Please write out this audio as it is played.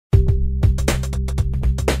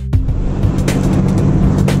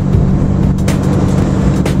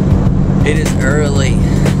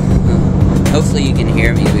Hopefully you can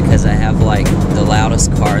hear me because I have like the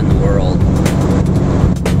loudest car in the world.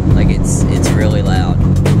 Like it's really loud.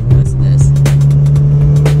 Listen to this.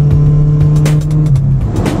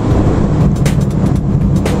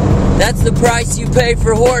 That's the price you pay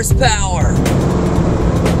for horsepower.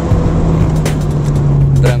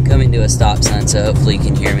 But I'm coming to a stop sign, so hopefully you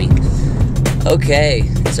can hear me. Okay,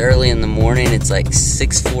 it's early in the morning. It's like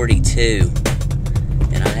 6:42,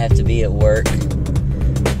 and I have to be at work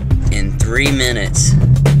in 3 minutes.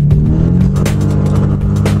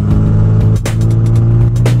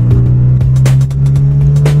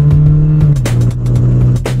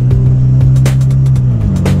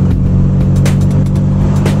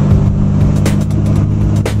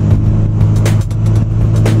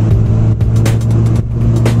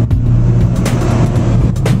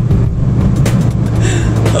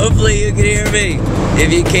 Hopefully you can hear me.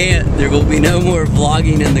 If you can't, there will be no more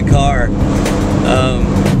vlogging in the car.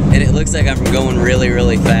 And it looks like I'm going really,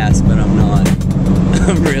 really fast, but I'm not.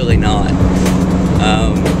 I'm really not.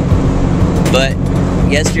 But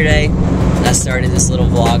yesterday, I started this little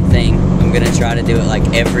vlog thing. I'm gonna try to do it like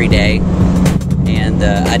every day. And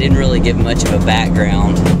I didn't really give much of a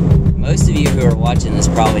background. Most of you who are watching this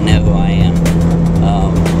probably know who I am.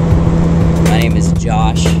 My name is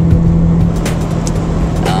Josh.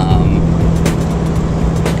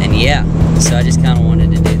 And yeah, so I just kind of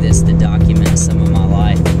wanted to do this to document some of my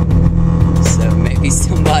life. So maybe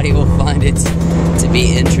somebody will find it to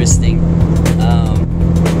be interesting.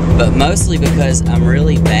 But mostly because I'm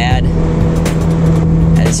really bad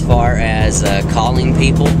as far as calling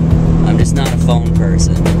people. I'm just not a phone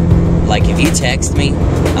person. Like if you text me,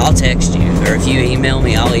 I'll text you. Or if you email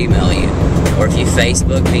me, I'll email you. Or if you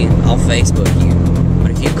Facebook me, I'll Facebook you.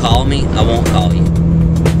 But if you call me, I won't call you.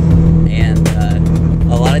 And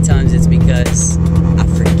a lot of times it's because I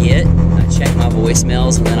forget. I check my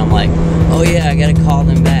voicemails and then I'm like, oh yeah, I gotta call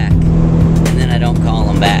them back. And then I don't call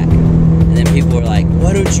them back. And then people are like,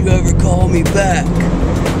 why don't you ever call me back?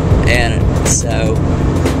 And so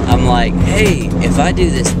I'm like, hey, if I do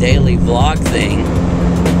this daily vlog thing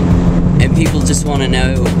and people just want to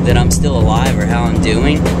know that I'm still alive or how I'm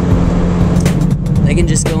doing, they can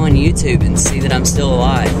just go on YouTube and see that I'm still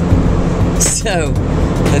alive. So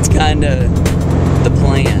that's kind of the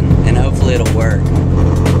plan, and hopefully it'll work.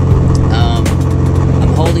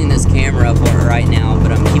 I'm holding this camera up right now,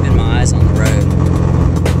 but I'm keeping my eyes on the road.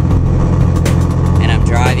 And I'm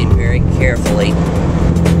driving very carefully.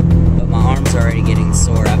 But my arm's already getting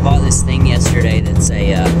sore. I bought this thing yesterday that's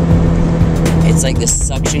it's like this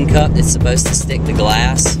suction cup that's supposed to stick to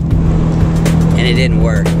glass. And it didn't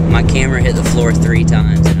work. My camera hit the floor 3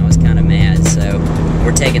 times and I was kind of mad, so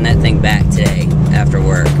we're taking that thing back today after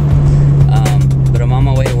work. But I'm on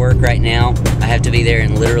my way to work right now. I have to be there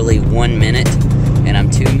in literally 1 minute, and I'm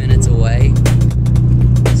 2 minutes away.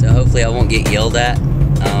 So hopefully I won't get yelled at.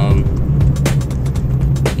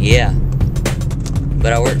 Yeah.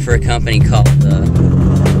 But I work for a company called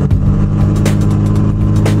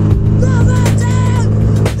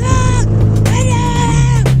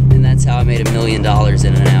and that's how I made $1 million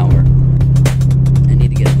in an hour. I need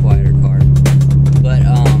to get a quieter car. But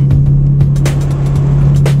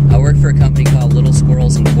I work for a company called Little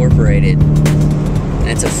Squirrels Incorporated. And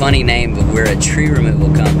it's a funny name, but we're a tree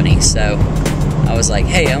removal company. So I was like,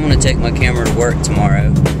 hey, I'm gonna take my camera to work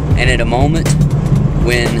tomorrow. And at a moment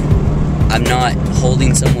when I'm not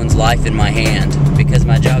holding someone's life in my hand, because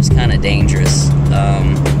my job's kind of dangerous.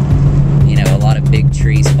 You know, a lot of big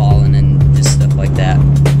trees falling and just stuff like that.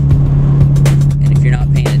 And if you're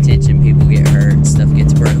not paying attention, people get hurt, stuff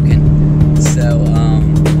gets broken. So,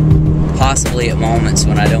 possibly at moments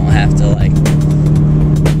when I don't have to, like,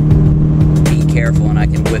 be careful and I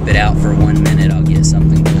can whip it out for 1 minute, I'll get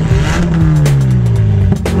something cool.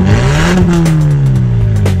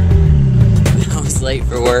 I was late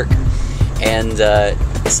for work, and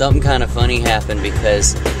something kind of funny happened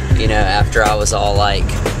because, you know, after I was all like,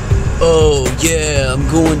 oh yeah, I'm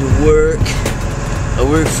going to work. I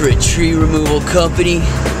work for a tree removal company,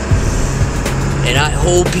 and I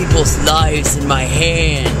hold people's lives in my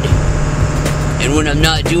hand. And when I'm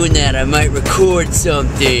not doing that, I might record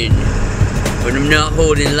something. When I'm not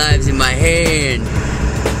holding lives in my hand.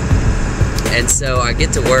 And so I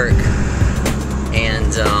get to work,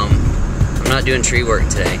 and I'm not doing tree work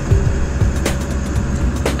today.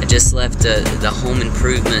 I just left the home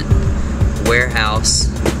improvement warehouse,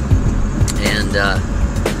 and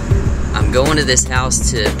I'm going to this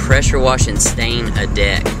house to pressure wash and stain a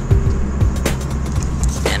deck.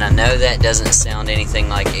 And I know that doesn't sound anything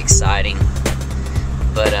like exciting,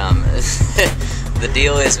 but the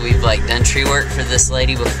deal is we've like done tree work for this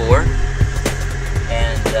lady before,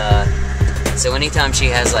 and So anytime she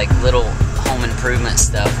has like little home improvement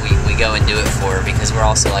stuff, we go and do it for her, because we're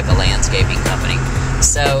also like a landscaping company.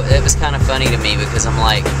 So it was kind of funny to me, because I'm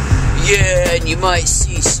like, yeah, and you might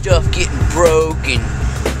see stuff getting broke,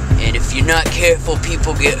 and if you're not careful,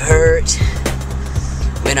 people get hurt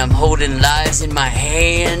when I'm holding lives in my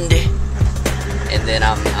hand. And then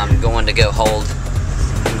I'm going to go hold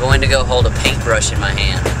a paintbrush in my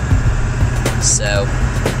hand. So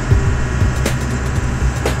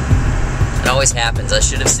it always happens. I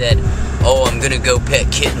should have said, oh, I'm gonna go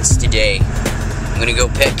pet kittens today. I'm gonna go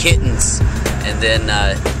pet kittens. And then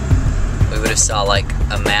we would have saw like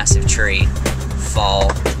a massive tree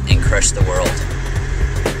fall and crush the world.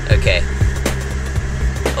 Okay.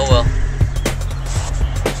 Oh well.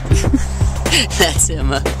 That's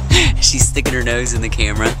Emma. She's sticking her nose in the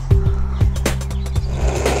camera.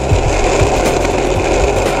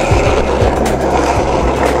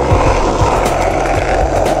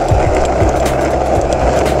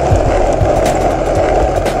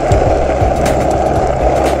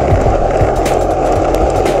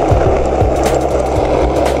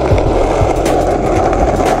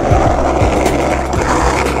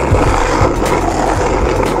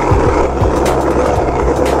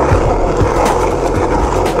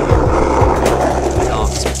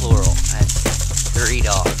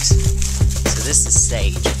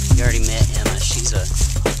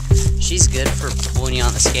 She's good for pulling you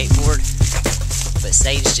on the skateboard, but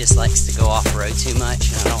Sage just likes to go off-road too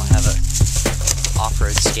much, and I don't have a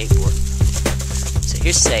off-road skateboard. So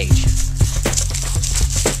here's Sage.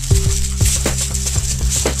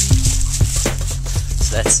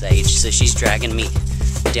 So that's Sage. So she's dragging me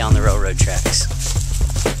down the railroad tracks.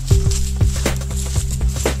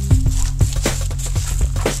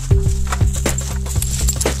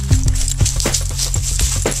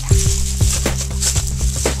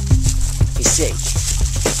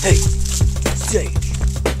 Hey, Sage,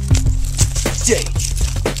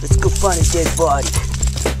 let's go find a dead body.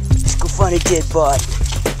 Let's go find a dead body.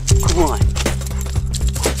 Come on.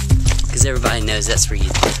 Because everybody knows that's what you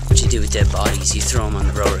do with dead bodies. You throw them on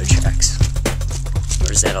the railroad tracks.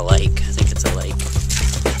 Or is that a lake? I think it's a lake.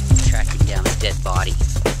 Tracking down a dead body.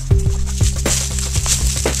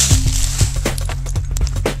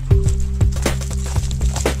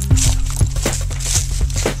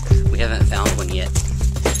 We haven't found one yet.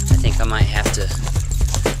 I think I might have to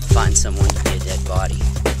find someone to be a dead body.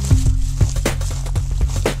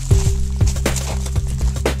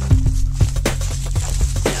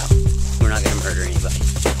 No, we're not gonna murder anybody.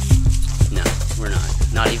 No, we're not.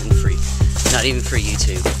 Not even for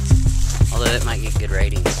YouTube. Although it might get good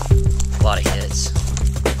ratings. A lot of hits.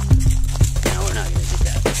 No, we're not gonna do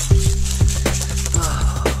that.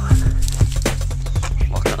 Oh.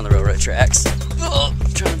 Walking on the railroad tracks. Oh,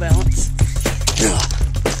 I'm trying to balance.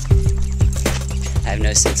 I have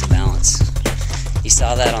no sense of balance. You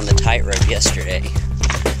saw that on the tightrope yesterday.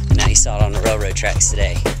 And now you saw it on the railroad tracks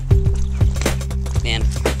today. Man,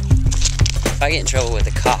 if I get in trouble with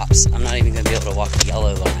the cops, I'm not even going to be able to walk the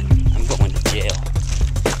yellow line. I'm going to jail.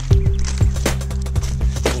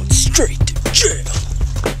 Going straight to jail.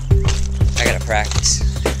 I gotta practice.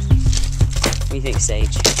 What do you think,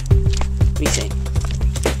 Sage? What do you think?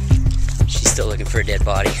 She's still looking for a dead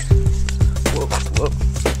body. Whoa, whoa.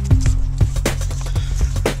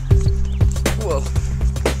 Whoa. Oh,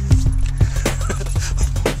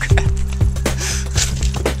 crap.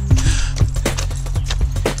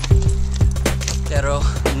 Pero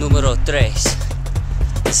número 3.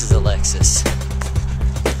 This is Alexis.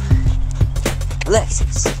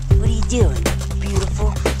 Alexis, what are you doing,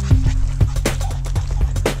 beautiful?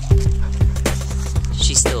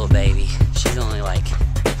 She's still a baby. She's only like,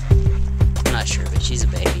 I'm not sure, but she's a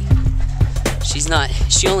baby.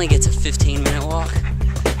 She only gets a 15-minute walk.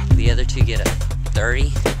 The other two get a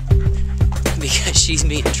 30 because she's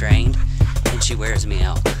being trained and she wears me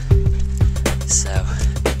out. So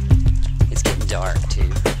it's getting dark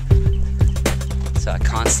too. So I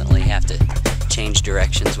constantly have to change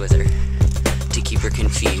directions with her to keep her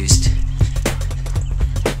confused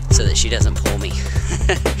so that she doesn't pull me.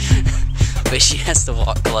 But she has to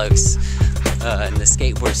walk close. And the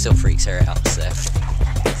skateboard still freaks her out, so.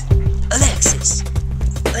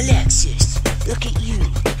 Alexis, look at you.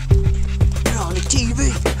 You're on the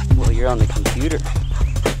TV. Well, you're on the computer.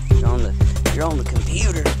 You're on the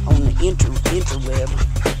computer, on the interweb.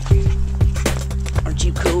 Aren't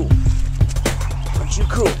you cool? Aren't you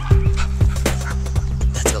cool?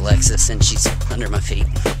 That's Alexis, and she's under my feet.